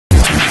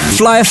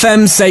Fly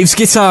FM saves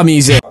guitar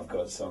music. I've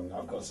got a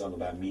song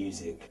about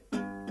music.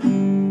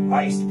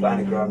 I used to play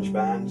in a grunge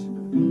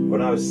band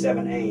when I was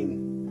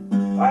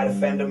 17. I had a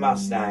Fender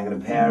Mustang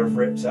and a pair of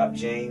ripped up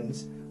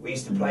jeans. We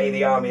used to play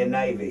the Army and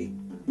Navy.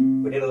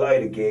 We did a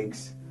load of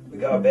gigs. We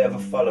got a bit of a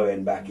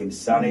following back in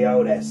sunny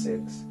old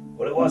Essex.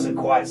 Well, it wasn't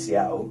quite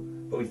Seattle,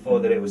 but we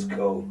thought that it was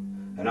cool.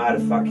 And I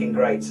had a fucking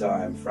great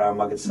time throwing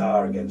my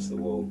guitar against the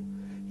wall.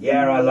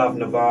 Yeah, I love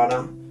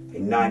Nirvana.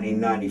 In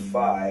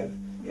 1995,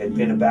 it had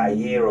been about a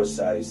year or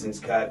so since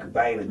Kurt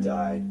Cobain had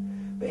died.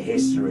 But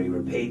history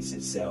repeats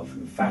itself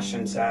and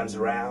fashion turns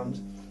around,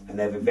 and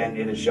they've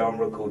invented a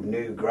genre called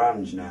new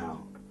grunge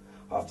now.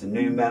 After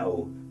new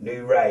metal,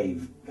 new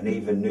rave, and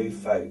even new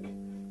folk,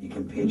 you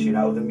can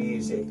pigeonhole the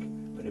music,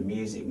 but the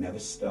music never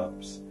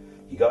stops.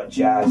 You got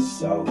jazz,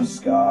 soul,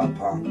 ska,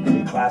 punk,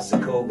 and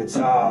classical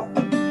guitar,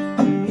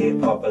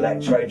 hip-hop,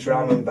 electro,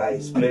 drum and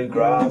bass,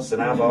 bluegrass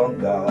and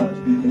avant-garde.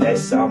 If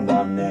there's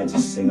someone there to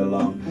sing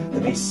along,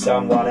 there'll be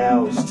someone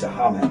else to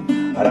hum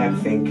it. I don't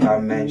think I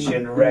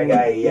mentioned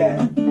reggae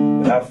yet,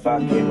 but I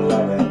fucking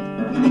love it.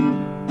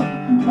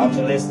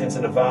 After listening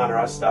to Nirvana,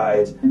 I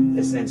started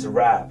listening to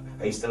rap.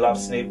 I used to love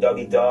Snoop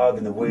Doggy Dogg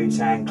and the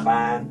Wu-Tang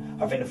Clan.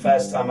 I think the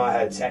first time I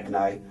heard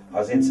techno, I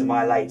was into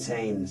my late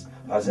teens.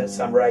 I was at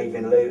some rave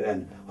in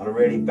Luton on a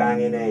really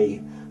banging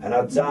E, and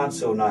I'd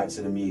dance all night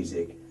to the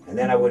music. And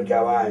then I would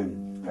go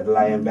home. I'd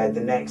lay in bed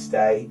the next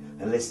day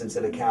and listen to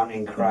the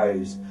Counting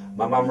Crows.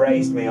 My mum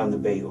raised me on the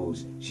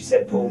Beatles. She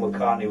said Paul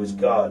McCartney was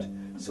God.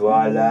 So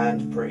I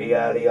learned pretty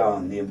early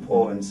on the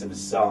importance of a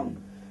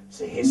song.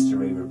 So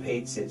history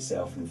repeats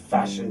itself and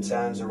fashion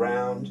turns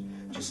around.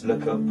 Just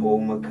look at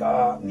Paul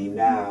McCartney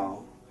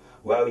now.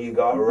 Well, you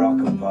got rock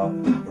and pop,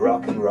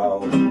 rock and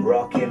roll,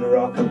 rockin'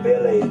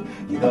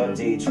 rockabilly. You got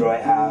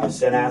Detroit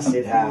house and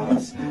acid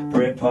house,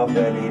 Britpop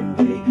and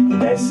indie.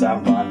 There's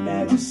someone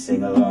there to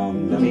sing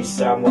along, there'll be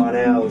someone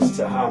else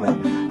to hum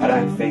it. I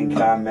don't think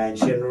I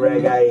mentioned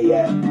reggae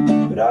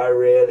yet, but I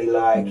really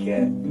like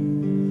it.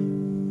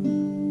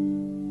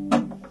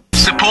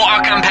 Support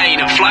our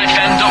campaign at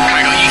flyfm.org.